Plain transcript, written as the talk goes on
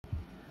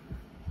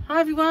Hi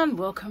everyone,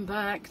 welcome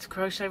back to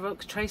Crochet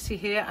Rocks. Tracy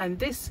here, and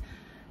this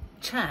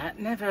chat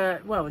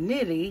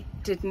nearly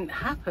didn't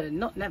happen.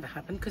 Not never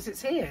happened, because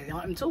it's here.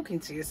 I'm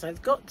talking to you, so it's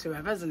got to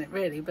have, hasn't it,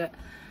 really? But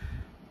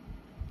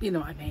you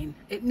know what I mean.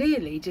 It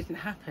nearly didn't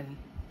happen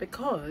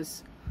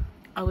because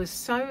I was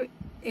so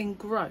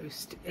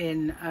engrossed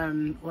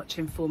in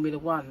watching Formula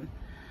One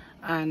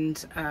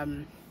and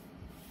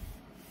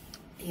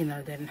you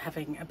know, then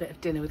having a bit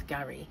of dinner with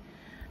Gary,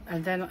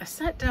 and then I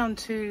sat down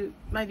to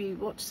maybe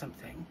watch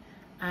something.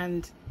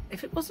 And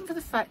if it wasn't for the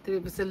fact that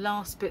it was the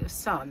last bit of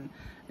sun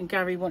and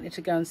Gary wanted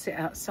to go and sit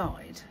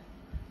outside,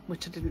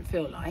 which I didn't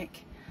feel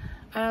like,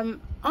 I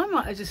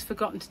might have just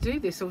forgotten to do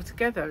this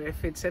altogether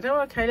if he'd said, oh,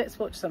 okay, let's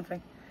watch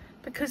something.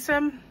 Because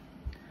it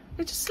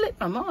just slipped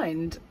my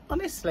mind,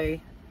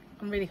 honestly.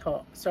 I'm really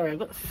hot. Sorry, I've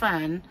got the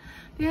fan.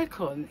 The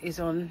aircon is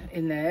on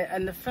in there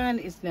and the fan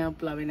is now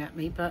blowing at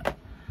me, but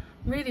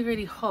really,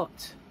 really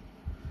hot.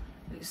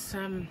 It's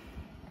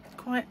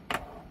quite...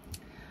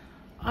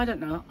 I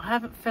don't know, I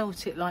haven't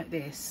felt it like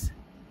this,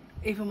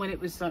 even when it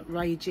was like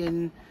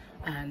raging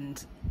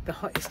and the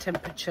hottest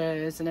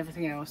temperatures and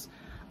everything else.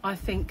 I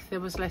think there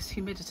was less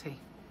humidity.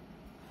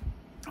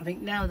 I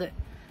think now that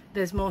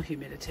there's more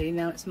humidity,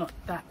 now it's not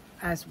that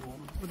as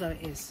warm, although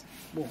it is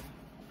warm.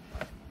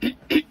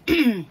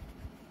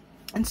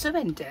 And so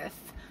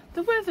endeth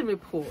the weather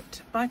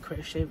report by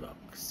Crochet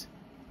Rocks.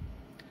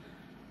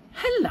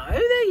 Hello,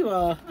 there you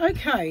are.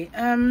 Okay,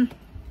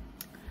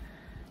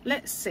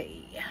 let's see.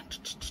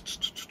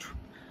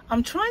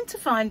 I'm trying to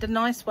find a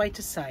nice way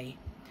to say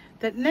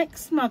that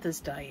next Mother's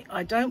Day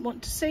I don't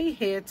want to see,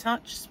 hear,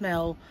 touch,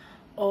 smell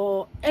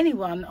or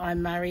anyone I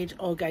married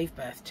or gave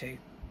birth to.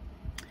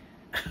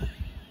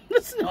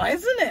 That's nice,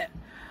 isn't it?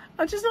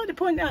 I'd just like to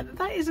point out that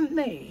that isn't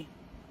me.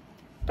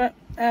 But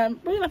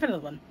we'll have another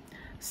one.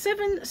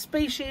 7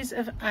 species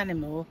of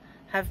animal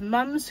have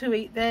mums who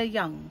eat their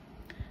young.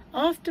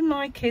 After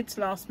my kids'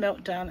 last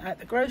meltdown at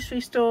the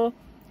grocery store,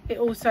 it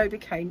also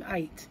became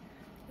 8.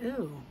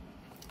 Ooh,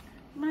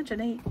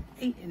 imagine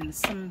eating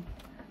some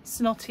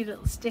snotty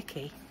little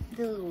sticky.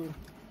 Ooh.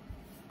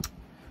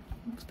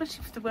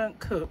 Especially if they weren't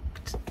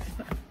cooked.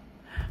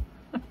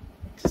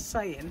 Just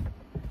saying,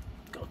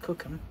 gotta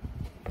cook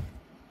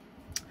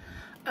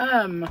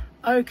them.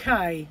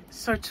 Okay,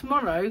 so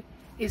tomorrow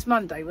is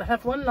Monday. We'll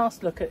have one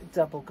last look at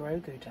Double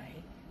Grogu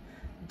Day.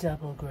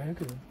 Double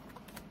Grogu.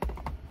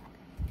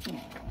 Aww.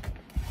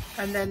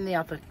 And then the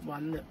other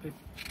one that we're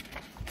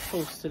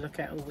forced to look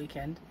at all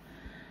weekend.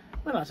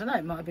 Well, I don't know,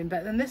 it might have been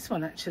better than this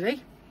one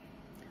actually.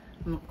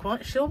 I'm not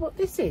quite sure what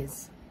this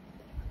is.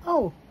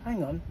 Oh,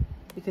 hang on,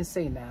 you can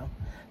see now.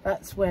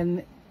 That's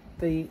when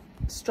the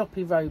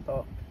stroppy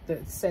robot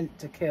that's sent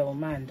to kill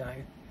Mando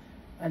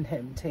and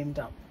him teamed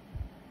up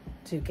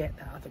to get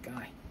that other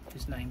guy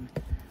whose name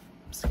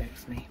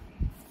escapes me.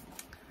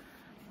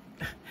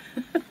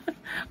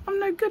 I'm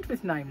no good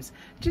with names.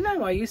 Do you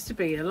know, I used to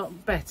be a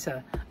lot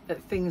better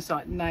at things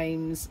like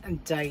names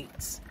and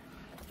dates.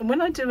 And when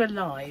I do a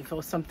live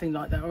or something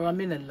like that, or I'm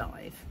in a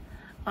live,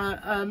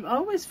 I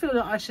always feel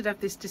that I should have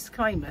this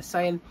disclaimer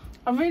saying,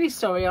 I'm really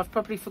sorry, I've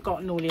probably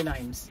forgotten all your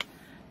names.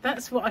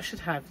 That's what I should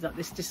have, like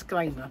this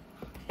disclaimer.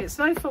 It's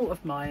no fault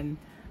of mine.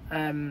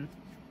 I'm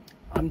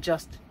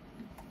just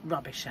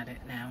rubbish at it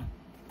now.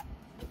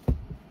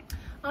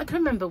 I can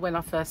remember when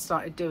I first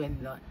started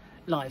doing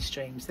live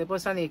streams, there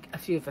was only a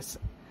few of us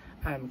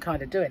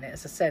kind of doing it,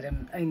 as I said,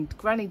 and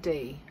Granny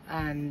D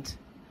and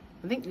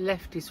I think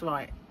Left is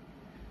Right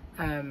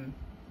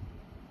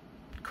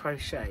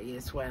Crochet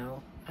as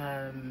well.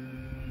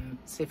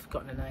 See if I've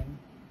forgotten a name.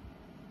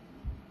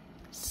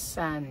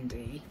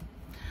 Sandy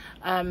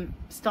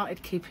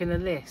started keeping a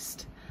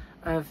list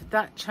of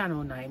that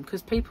channel name,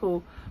 because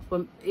people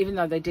were, even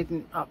though they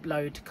didn't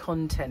upload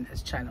content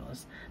as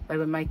channels, they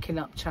were making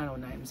up channel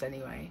names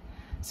anyway.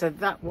 So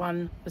that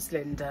one was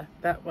Linda,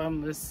 that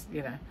one was,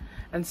 you know,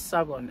 and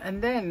so on.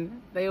 And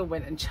then they all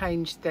went and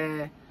changed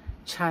their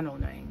channel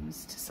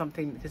names to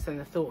something, because then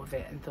they thought of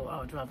it and thought,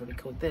 oh, I'd rather be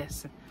called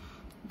this. And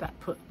that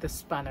put the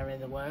spanner in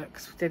the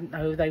works. Didn't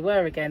know who they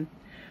were again.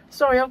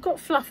 Sorry, I've got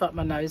fluff up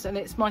my nose and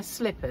it's my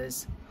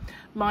slippers.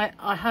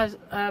 I had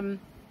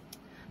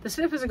the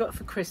slippers I got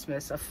for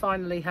Christmas. I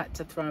finally had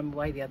to throw them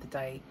away the other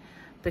day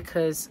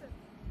because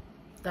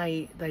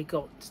they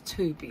got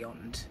too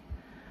beyond.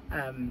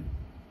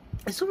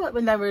 It's all right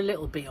when they were a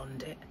little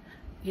beyond it,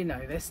 you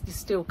know, you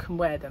still can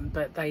wear them,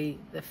 but they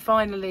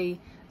finally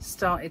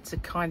started to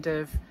kind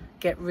of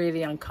get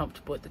really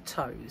uncomfortable at the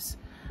toes.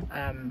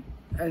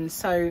 And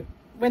so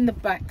when the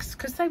backs,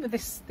 because they were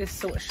this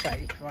sort of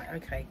shape, right,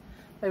 okay,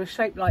 they were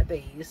shaped like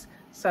these,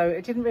 so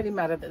it didn't really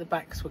matter that the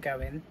backs were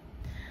going.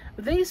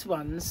 But these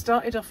ones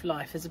started off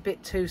life as a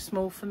bit too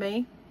small for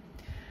me.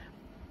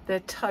 They're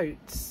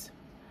totes.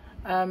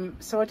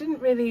 So I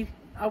didn't really,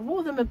 I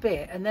wore them a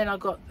bit, and then I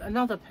got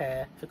another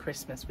pair for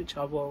Christmas, which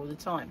I wore all the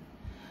time.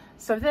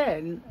 So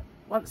then,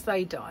 once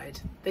they died,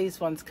 these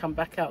ones come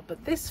back out.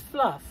 But this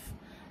fluff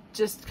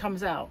just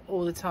comes out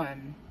all the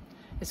time.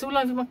 It's all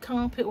over my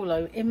carpet, all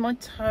over, in my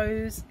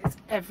toes, it's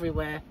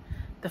everywhere.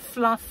 The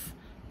fluff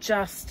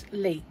just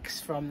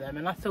leaks from them,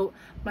 and I thought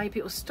maybe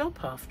it'll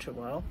stop after a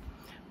while,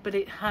 but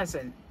it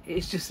hasn't.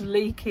 It's just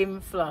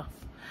leaking fluff,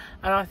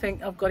 and I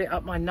think I've got it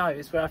up my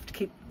nose where I have to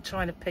keep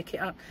trying to pick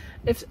it up.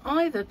 It's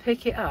either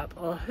pick it up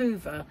or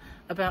hoover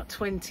about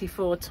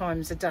 24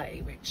 times a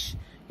day, which,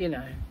 you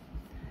know,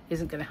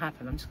 isn't going to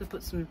happen. I'm just going to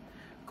put some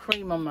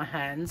cream on my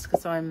hands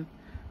because I'm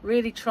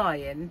really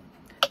trying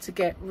to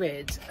get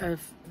rid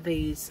of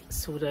these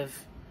sort of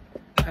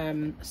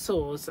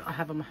sores that I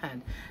have on my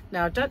hand.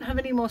 Now I don't have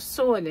any more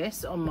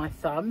soreness on my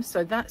thumb,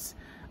 so that's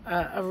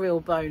a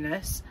real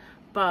bonus,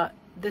 but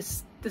the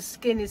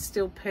skin is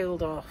still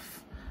peeled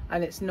off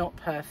and it's not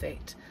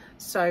perfect.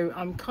 So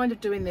I'm kind of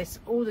doing this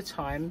all the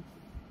time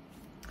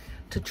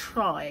to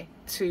try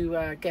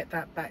to get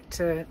that back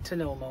to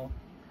normal.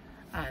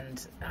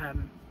 And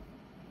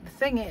the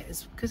thing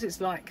is, because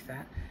it's like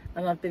that,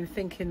 and I've been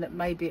thinking that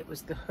maybe it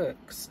was the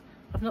hooks,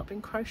 I've not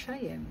been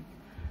crocheting,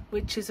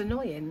 which is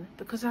annoying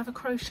because I have a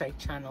crochet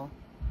channel.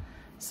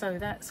 So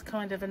that's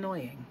kind of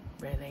annoying,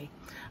 really.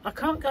 I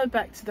can't go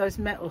back to those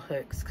metal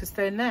hooks because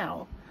they're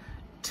now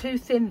too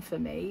thin for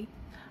me,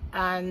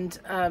 and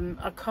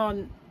I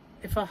can't,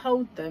 if I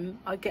hold them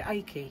I get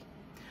achy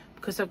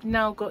because I've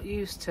now got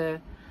used to,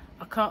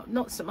 I can't,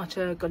 not so much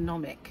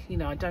ergonomic, you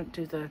know, I don't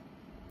do the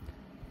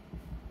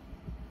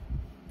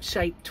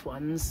shaped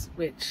ones,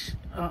 which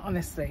I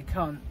honestly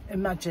can't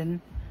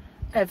imagine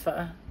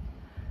ever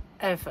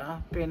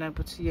being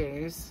able to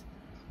use,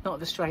 not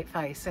the straight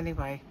face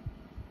anyway.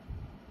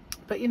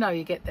 But you know,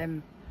 you get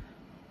them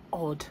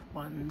odd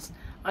ones.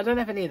 I don't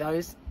have any of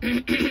those.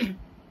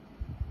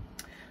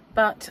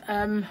 But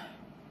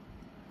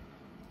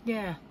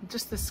yeah,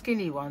 just the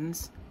skinny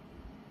ones,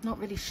 not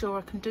really sure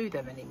I can do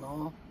them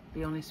anymore, to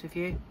be honest with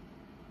you.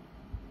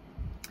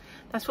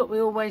 That's what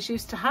we always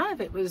used to have.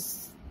 It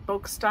was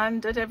bog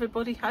standard,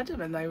 everybody had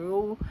them, and they were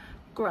all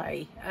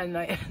grey, and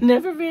they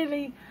never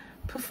really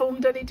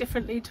performed any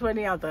differently to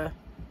any other,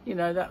 you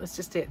know, that was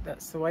just it,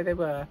 that's the way they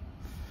were.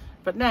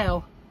 But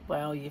now,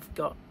 well, you've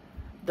got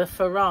the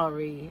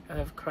Ferrari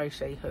of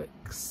crochet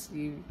hooks,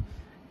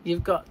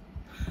 you've got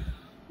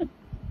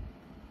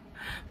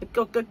the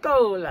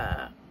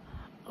Coca-Cola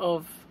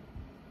of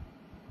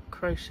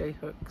crochet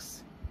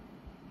hooks.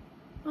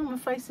 Oh, my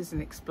face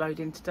isn't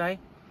exploding today.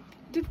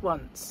 It did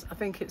once. I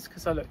think it's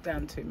because I looked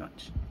down too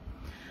much.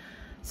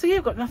 So yeah,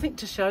 I've got nothing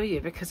to show you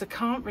because I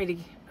can't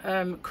really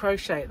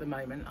crochet at the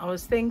moment. I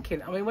was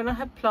thinking, I mean, when I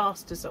had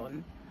plasters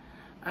on,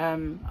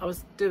 I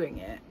was doing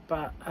it,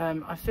 but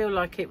I feel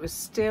like it was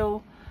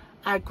still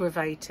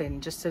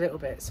aggravating just a little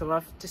bit, so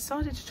I've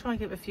decided to try and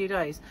give it a few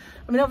days.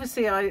 I mean,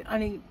 obviously I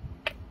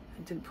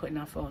didn't put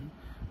enough on.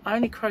 I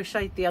only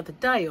crocheted the other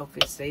day,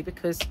 obviously,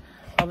 because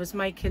I was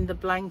making the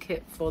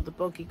blanket for the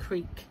Boggy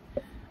Creek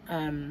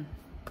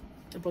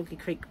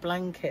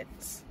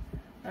blankets,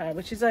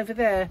 which is over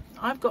there.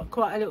 I've got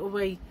quite a little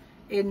way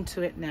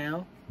into it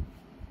now,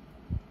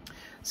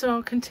 so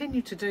I'll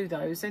continue to do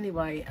those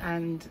anyway,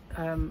 and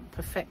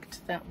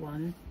perfect that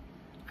one,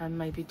 and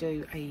maybe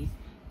do a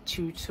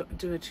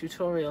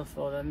tutorial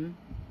for them.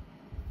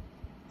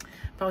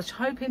 But I was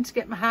hoping to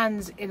get my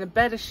hands in a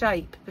better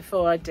shape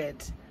before I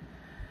did,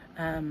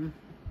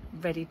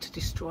 ready to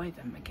destroy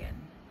them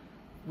again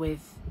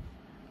with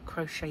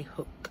crochet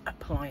hook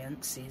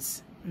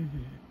appliances.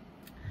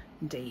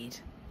 Indeed.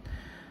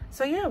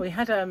 So yeah, we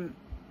had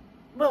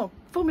well,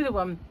 Formula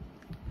 1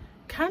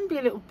 can be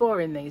a little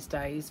boring these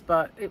days,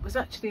 but it was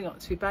actually not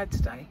too bad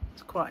today.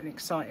 It's quite an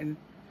exciting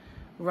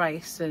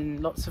race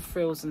and lots of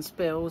frills and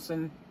spills,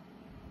 and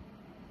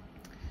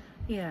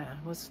yeah,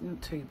 it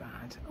wasn't too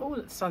bad. Oh,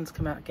 the sun's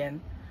come out again.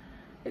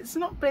 It's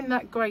not been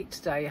that great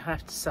today, I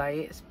have to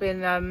say. It's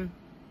been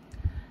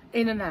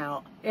in and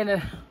out,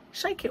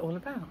 shake it all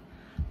about.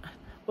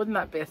 Wouldn't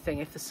that be a thing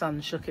if the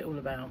sun shook it all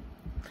about?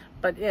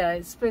 But yeah,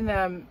 it's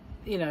been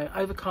you know,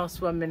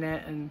 overcast 1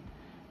 minute and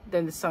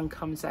then the sun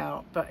comes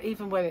out, but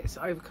even when it's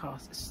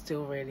overcast, it's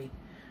still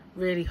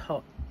really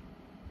hot.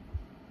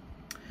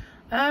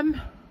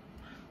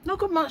 Not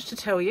got much to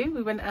tell you.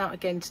 We went out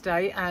again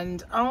today,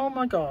 and oh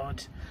my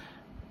god,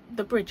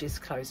 the bridge is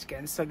closed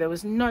again, so there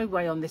was no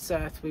way on this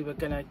earth we were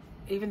gonna,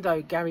 even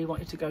though Gary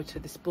wanted to go to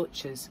this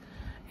butcher's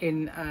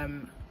in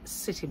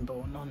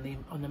Sittingbourne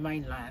on the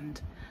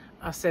mainland,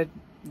 I said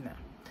no,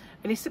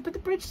 and he said, but the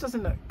bridge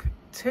doesn't look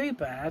too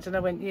bad, and I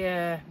went,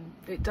 yeah,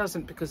 it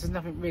doesn't, because there's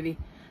nothing really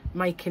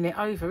making it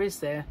over, is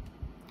there?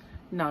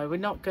 No, we're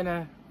not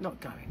going,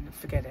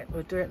 forget it,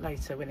 we'll do it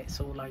later when it's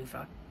all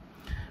over.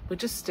 We'll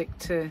just stick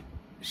to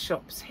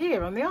shops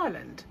here on the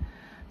island.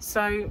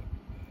 So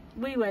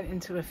we went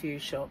into a few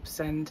shops,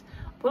 and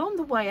well, on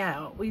the way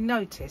out we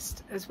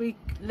noticed as we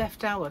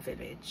left our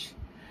village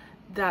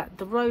that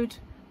the road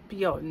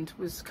beyond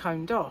was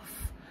coned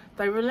off.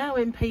 They were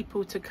allowing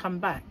people to come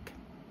back,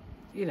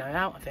 you know,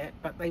 out of it,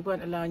 but they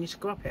weren't allowing you to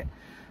go up it.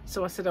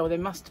 So I said, oh, there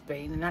must have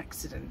been an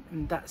accident,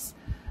 and that's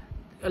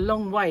a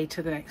long way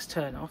to the next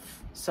turn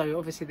off, so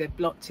obviously they've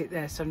blocked it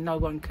there so no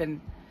one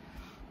can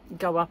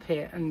go up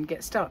here and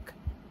get stuck.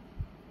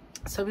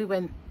 So we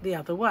went the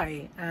other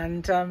way,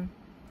 and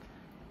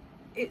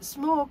it's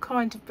more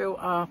kind of built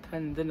up,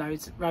 and the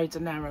roads are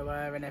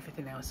narrower and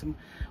everything else. And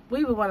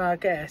we were one of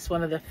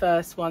the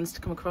first ones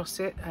to come across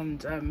it,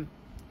 and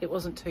it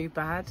wasn't too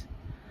bad,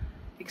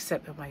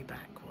 except the way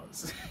back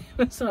was.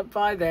 It was like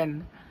by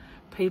then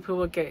people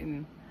were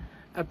getting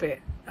a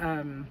bit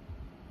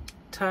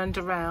turned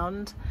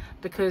around,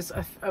 because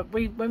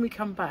when we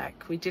come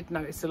back, we did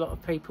notice a lot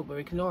of people were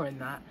ignoring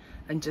that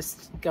and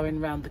just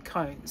going around the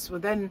cones. Well,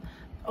 then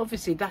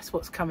obviously that's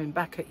what's coming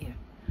back at you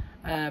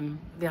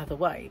the other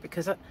way,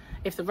 because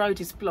if the road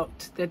is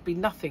blocked, there'd be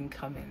nothing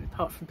coming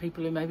apart from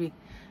people who maybe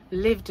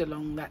lived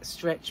along that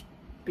stretch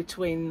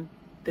between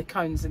the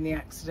cones and the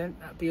accident.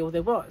 That'd be all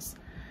there was.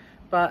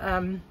 But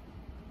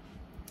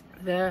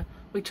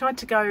we tried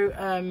to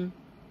go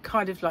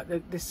kind of like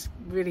this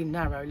really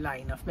narrow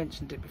lane. I've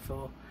mentioned it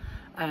before.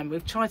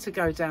 We've tried to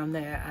go down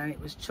there, and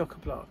it was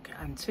chock-a-block,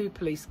 and 2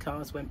 police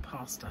cars went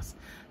past us.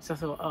 So I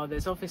thought, oh,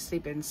 there's obviously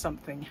been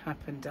something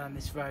happened down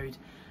this road,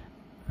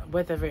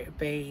 whether it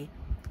be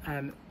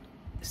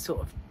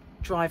sort of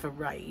driver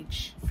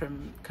rage,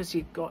 because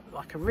you've got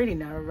like a really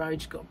narrow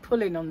road, you've got to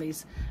pull in on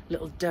these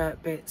little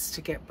dirt bits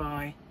to get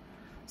by.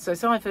 So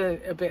it's either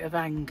a bit of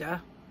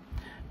anger,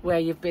 where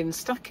you've been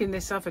stuck in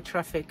this other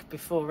traffic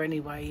before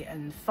anyway,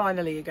 and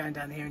finally you're going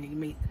down here and you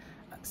meet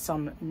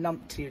some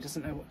numpty who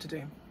doesn't know what to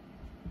do.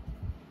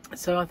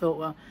 So I thought,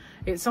 well,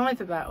 it's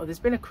either that or there's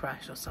been a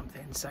crash or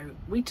something. So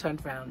we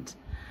turned around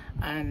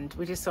and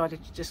we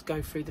decided to just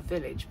go through the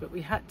village, but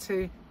we had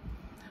to,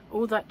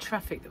 all that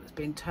traffic that was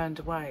being turned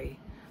away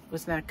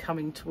was now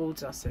coming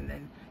towards us, and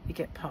then you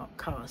get parked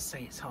cars, so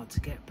it's hard to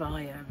get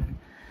by them, and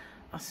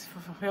I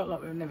felt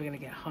like we were never going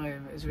to get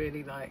home. It was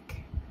really like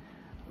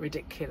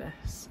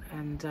ridiculous.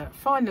 And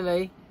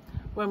finally,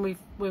 when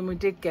we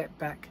did get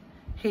back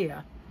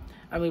here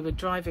and we were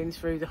driving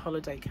through the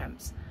holiday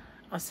camps,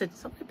 I said,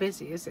 it's not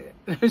busy, is it?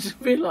 I just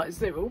realised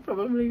they were all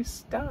probably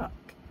stuck.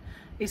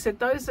 He said,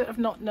 those that have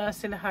not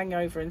nursing a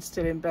hangover and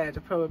still in bed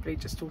are probably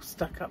just all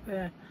stuck up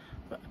there.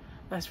 But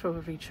that's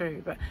probably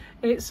true. But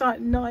it's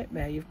like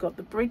nightmare. You've got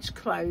the bridge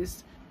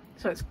closed,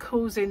 so it's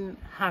causing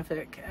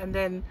havoc. And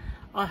then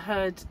I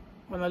heard,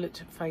 when I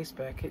looked at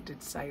Facebook, it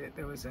did say that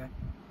there was a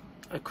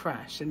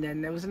crash, and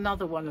then there was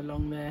another one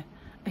along there.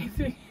 And you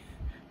think,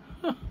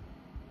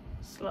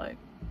 it's like,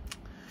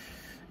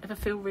 ever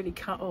feel really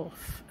cut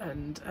off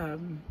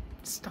and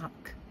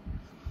stuck?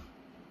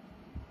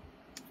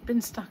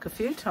 Been stuck a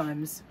few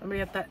times, and we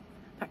had that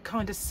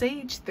kind of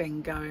siege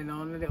thing going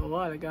on a little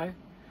while ago.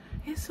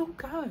 It's all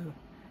go.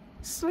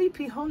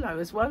 Sleepy Hollow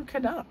has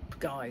woken up,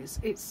 guys.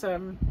 It's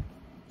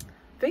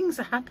things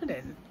are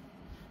happening.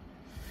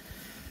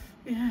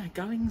 Yeah,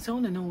 goings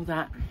on and all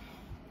that.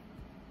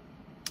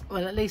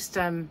 Well, at least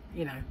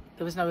you know,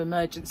 there was no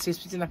emergencies.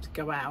 We didn't have to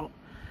go out,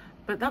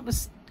 but that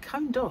was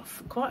coned off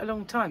for quite a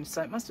long time,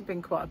 so it must have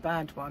been quite a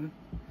bad one,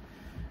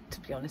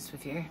 to be honest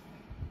with you.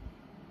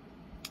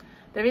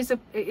 It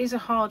is a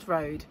hard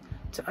road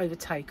to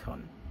overtake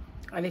on,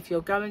 and if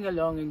you're going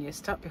along and you're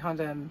stuck behind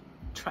a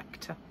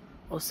tractor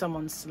or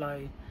someone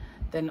slow,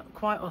 then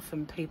quite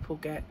often people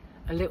get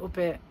a little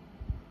bit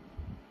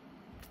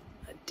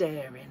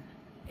daring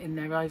in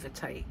their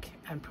overtake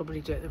and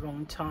probably do it at the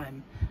wrong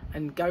time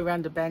and go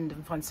around a bend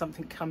and find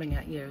something coming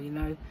at you. You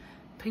know,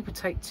 people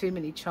take too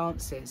many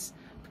chances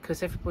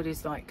because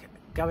everybody's like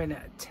going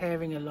at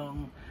tearing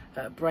along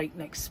at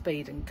breakneck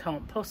speed and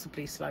can't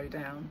possibly slow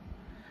down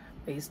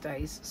these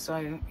days.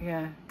 So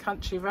yeah,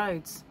 country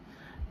roads,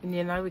 and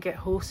you know, we get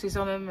horses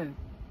on them and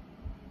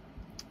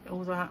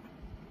all that.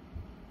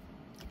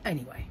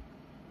 Anyway,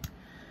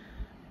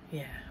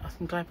 yeah,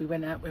 I'm glad we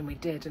went out when we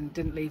did and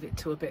didn't leave it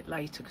till a bit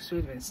later, because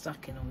we'd have been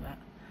stuck in all that.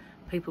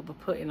 People were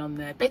putting on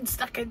there, been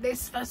stuck in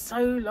this for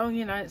so long,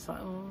 you know. It's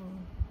like, oh,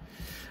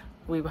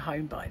 we were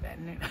home by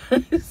then, you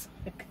know.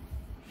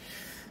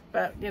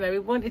 But you know,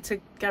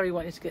 Gary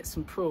wanted to get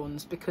some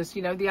prawns, because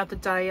you know, the other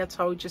day I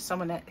told you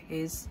someone ate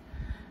his,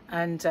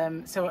 and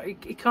so he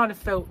kind of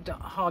felt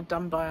hard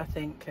done by, I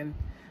think, and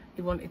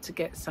he wanted to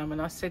get some,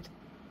 and I said,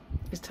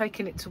 he's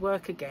taking it to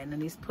work again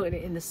and he's putting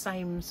it in the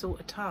same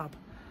sort of tub,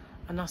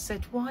 and I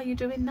said, why are you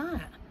doing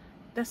that?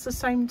 That's the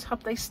same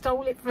tub they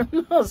stole it from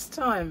last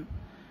time.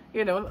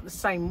 You know, not the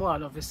same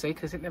one obviously,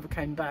 because it never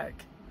came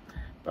back,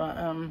 but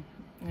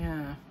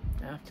yeah,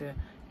 I have to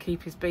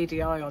keep his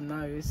beady eye on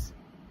those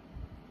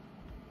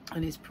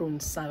and his prawn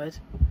salad.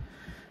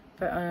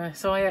 But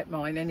so I ate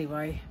mine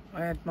anyway.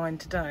 I had mine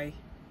today.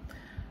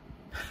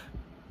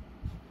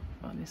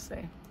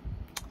 Honestly,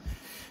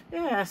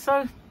 yeah,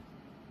 so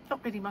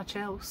not really much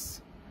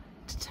else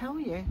to tell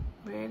you,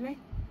 really.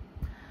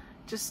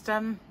 Just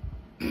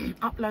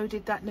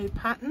uploaded that new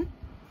pattern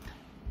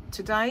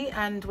today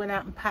and went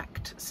out and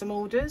packed some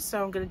orders,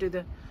 so I'm going to do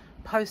the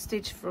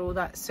postage for all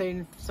that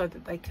soon so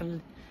that they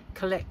can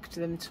collect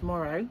them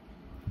tomorrow.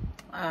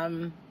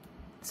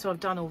 So I've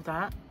done all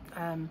that.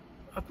 I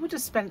would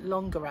have spent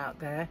longer out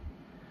there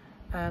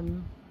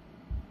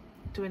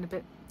doing a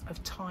bit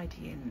of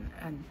tidying,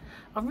 and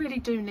I really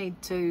do need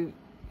to,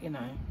 you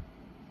know,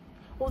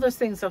 all those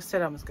things I've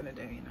said I was going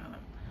to do, you know,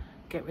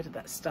 get rid of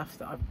that stuff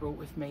that I've brought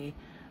with me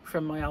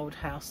from my old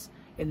house.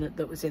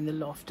 that was in the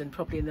loft, and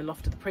probably in the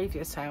loft of the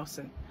previous house,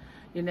 and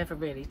you never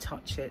really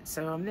touch it.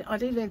 So I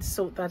do need to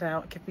sort that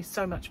out. Give me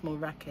so much more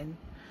racking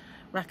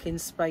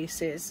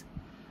spaces,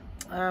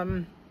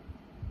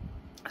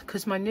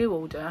 because my new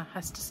order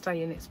has to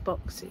stay in its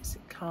boxes.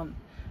 It can't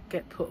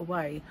get put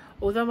away,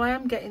 although I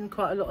am getting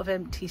quite a lot of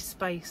empty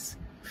space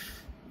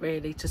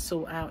really to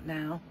sort out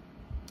now.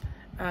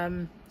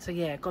 So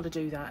yeah, got to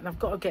do that, and I've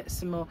got to get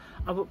some more.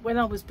 When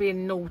I was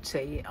being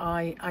naughty,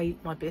 I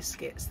ate my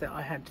biscuits that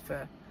I had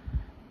for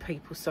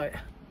people. So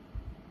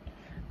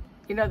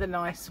you know, the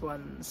nice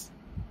ones,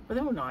 well,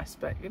 they're all nice,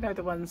 but you know,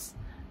 the ones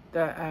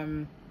that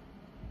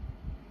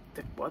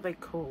what are they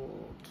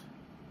called,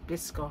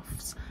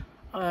 Biscoffs.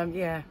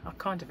 Yeah, I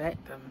kind of ate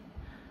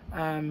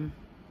them.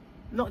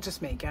 Not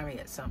just me, Gary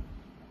ate some,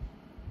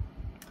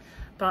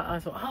 but I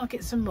thought, oh, I'll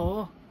get some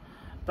more.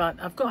 But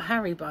I've got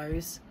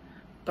Haribos,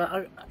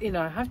 but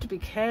I have to be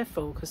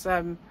careful, because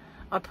I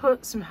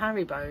put some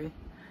Haribo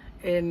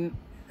in,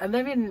 and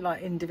they're in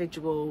like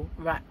individual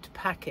wrapped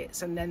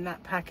packets, and then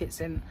that packet's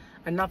in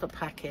another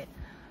packet,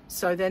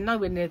 so they're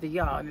nowhere near the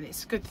yard. And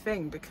it's a good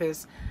thing,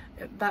 because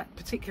that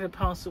particular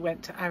parcel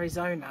went to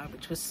Arizona,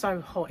 which was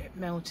so hot it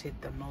melted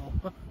them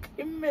all. Can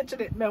you imagine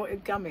it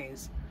melted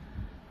gummies?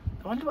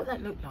 I wonder what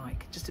that looked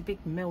like, just a big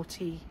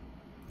melty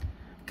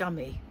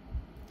gummy.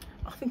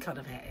 I think I'd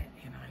have ate it,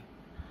 you know.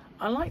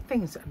 I like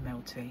things that are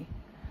melty.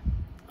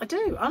 I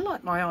do. I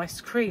like my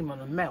ice cream on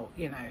a melt,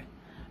 you know.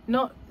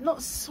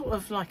 Not sort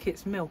of like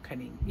it's milk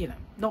any, you know,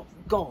 not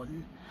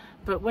gone,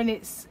 but when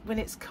it's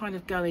kind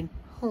of going,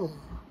 oh,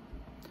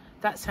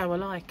 that's how I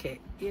like it,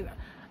 you know.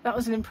 That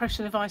was an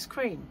impression of ice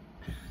cream.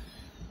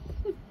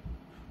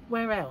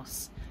 Where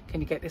else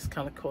can you get this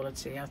kind of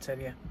quality? I'll tell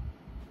you.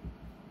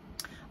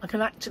 I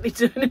can actually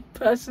do an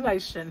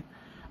impersonation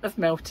of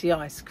melty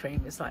ice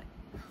cream. It's like,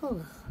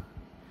 oh.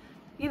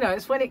 You know,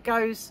 it's when it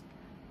goes,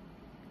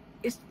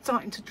 it's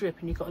starting to drip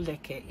and you've got to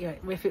lick it, you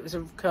know, if it was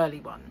a curly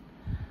one.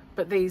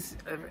 But these,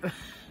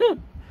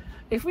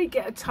 if we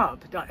get a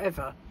tub,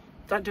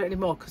 don't do it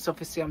anymore, because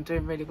obviously I'm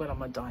doing really well on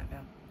my diet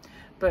now.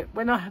 But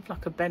when I have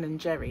like a Ben and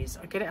Jerry's,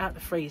 I get it out of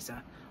the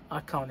freezer, I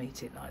can't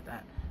eat it like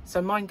that.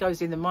 So mine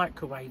goes in the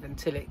microwave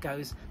until it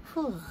goes,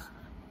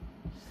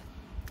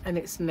 and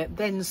it's then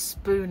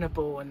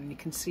spoonable, and you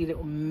can see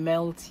little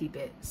melty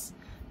bits.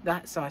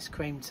 That's ice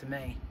cream to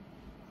me.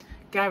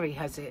 Gary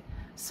has it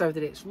so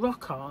that it's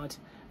rock hard,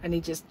 and he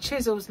just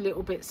chisels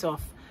little bits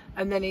off,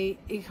 and then he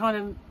kind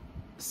of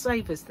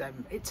savours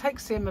them. It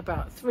takes him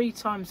about 3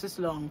 times as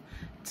long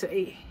to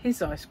eat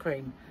his ice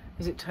cream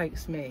as it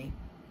takes me,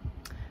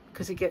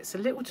 because he gets a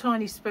little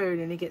tiny spoon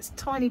and he gets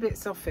tiny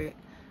bits off it,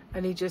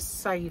 and he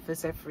just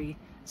savours every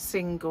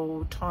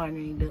single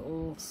tiny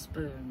little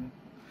spoon.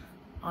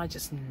 I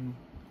just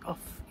off,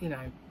 you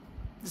know,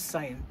 just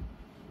saying,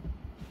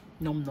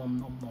 nom nom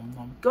nom nom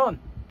nom. Gone.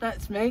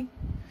 That's me.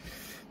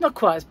 Not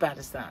quite as bad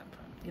as that, but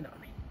you know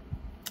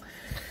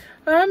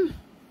what I mean.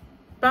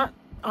 But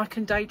I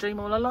can daydream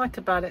all I like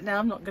about it now.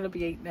 I'm not going to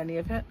be eating any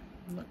of it.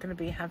 I'm not going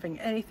to be having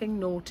anything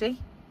naughty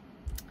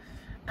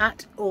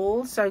at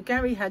all. So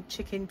Gary had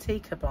chicken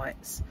tikka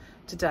bites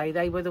today.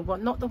 They were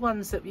not the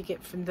ones that we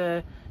get from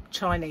the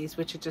Chinese,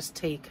 which are just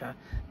tikka.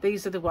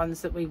 These are the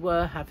ones that we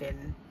were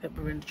having, that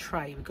were in a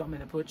tray. We got them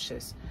in a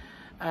butcher's,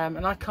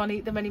 and I can't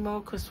eat them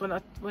anymore, because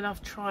when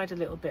I've tried a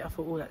little bit, I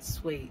thought, oh, that's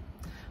sweet,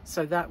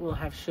 so that will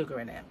have sugar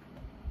in it.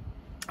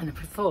 And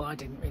before I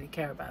didn't really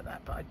care about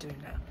that, but I do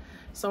now.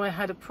 So I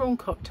had a prawn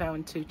cocktail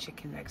and 2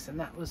 chicken legs, and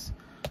that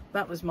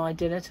was my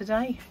dinner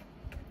today.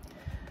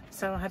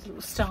 So I had a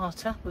little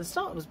starter. Well, the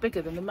starter was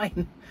bigger than the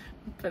main,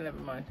 but never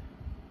mind.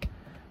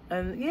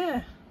 And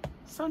yeah,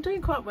 so I'm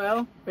doing quite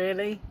well,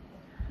 really.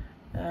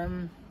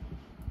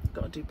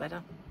 Got to do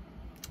better.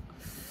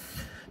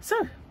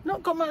 So,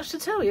 not got much to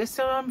tell you.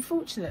 So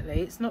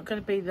unfortunately, it's not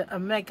going to be a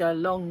mega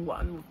long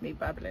one with me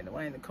babbling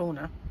away in the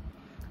corner.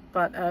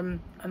 But and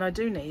I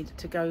do need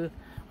to go.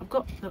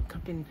 Look,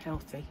 I've been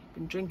healthy,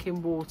 been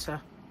drinking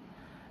water.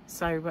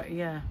 So, but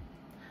yeah,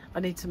 I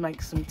need to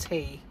make some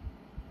tea.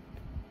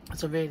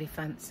 So I really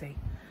fancy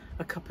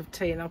a cup of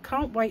tea, and I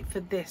can't wait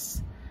for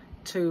this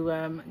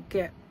to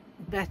get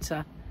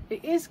better.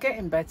 It is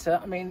getting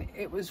better. I mean,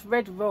 it was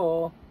red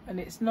raw, and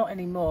it's not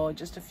anymore,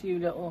 just a few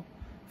little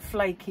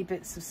flaky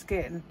bits of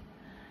skin.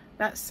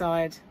 That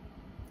side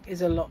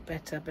is a lot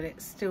better, but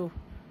it's still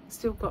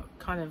got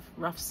kind of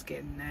rough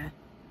skin there.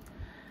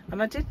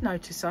 And I did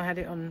notice I had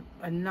it on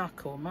a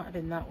knuckle. Might have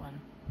been that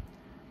one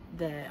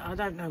there. I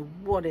don't know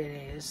what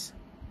it is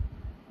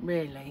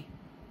really.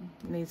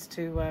 It needs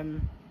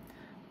to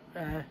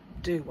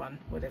do one,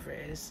 whatever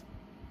it is.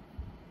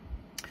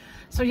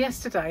 So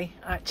yesterday,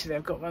 actually,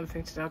 I've got one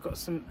thing to do. I've got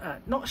some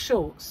not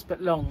shorts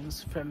but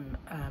longs from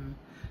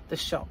the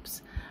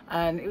shops,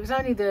 and it was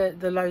only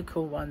the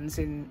local ones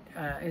in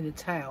the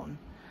town.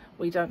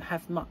 We don't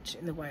have much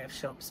in the way of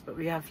shops, but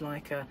we have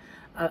like a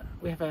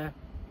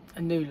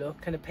New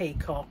Look and a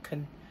Peacock,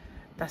 and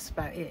that's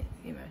about it,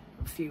 you know.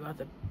 A few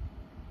other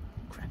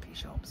crappy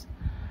shops.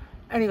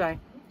 Anyway,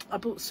 I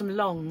bought some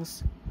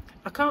longs.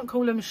 I can't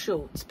call them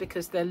shorts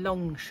because they're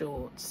long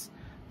shorts,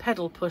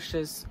 pedal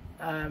pushers,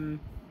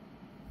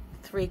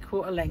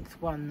 3/4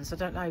 length ones. I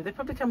don't know, they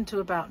probably come to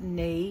about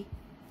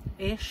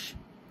knee-ish.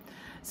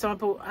 So I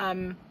bought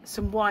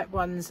some white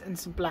ones and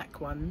some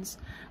black ones,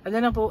 and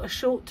then I bought a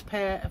short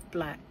pair of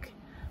black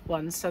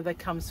ones, so they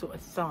come sort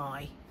of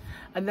thigh,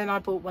 and then I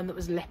bought one that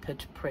was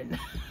leopard print.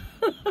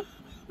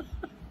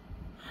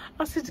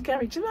 I said to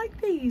Gary, do you like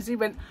these? He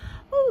went,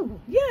 oh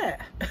yeah.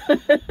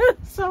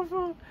 So I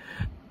thought,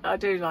 I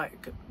do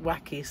like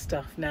wacky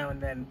stuff now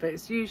and then, but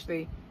it's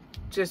usually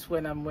just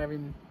when I'm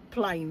wearing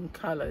plain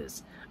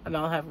colours, and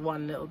I'll have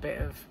one little bit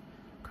of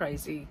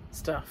crazy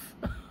stuff.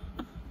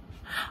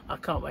 I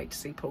can't wait to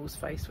see Paul's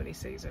face when he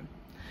sees them.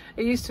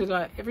 He used to,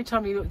 like, every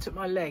time he looked at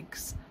my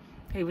legs,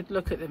 he would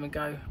look at them and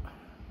go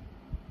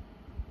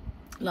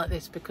like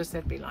this, because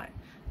they'd be like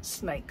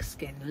snake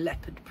skin,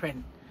 leopard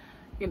print,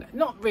 you know,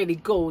 not really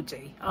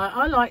gaudy.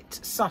 I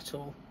liked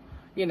subtle,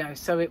 you know,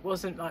 so it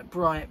wasn't like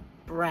bright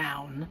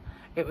brown.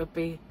 It would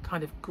be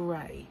kind of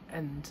grey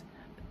and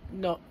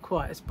not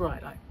quite as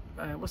bright, like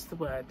what's the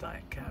word,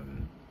 like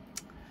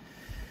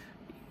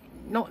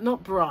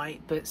not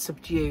bright but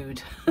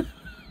subdued.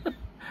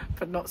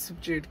 But not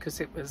subdued because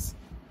it was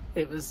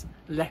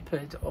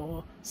leopard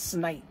or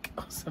snake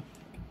or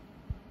something.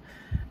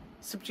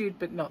 Subdued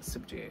but not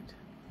subdued.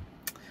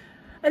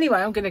 Anyway,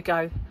 I'm going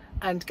to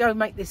go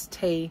make this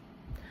tea,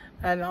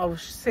 and I'll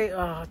sit. Oh,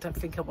 I don't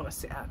think I want to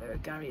sit out there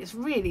with Gary. It's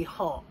really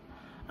hot.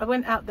 I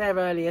went out there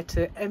earlier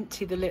to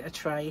empty the litter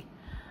tray,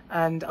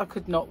 and I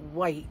could not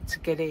wait to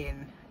get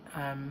in.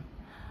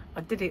 I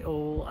did it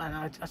all, and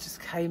I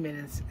just came in,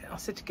 and I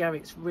said to Gary,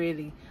 it's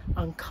really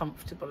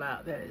uncomfortable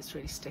out there. It's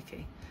really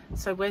sticky.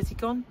 So where's he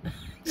gone?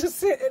 Just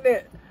sit in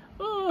it.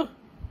 Oh.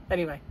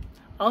 Anyway,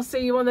 I'll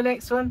see you on the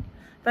next one.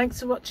 Thanks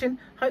for watching.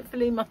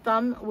 Hopefully my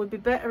thumb will be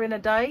better in a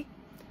day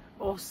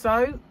or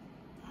so.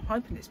 I'm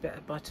hoping it's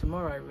better by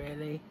tomorrow,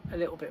 really, a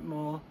little bit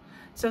more,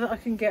 so that I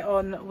can get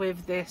on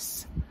with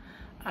this,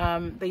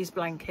 these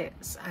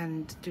blankets,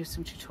 and do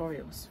some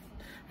tutorials.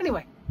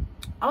 Anyway,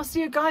 I'll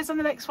see you guys on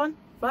the next one.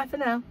 Bye for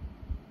now.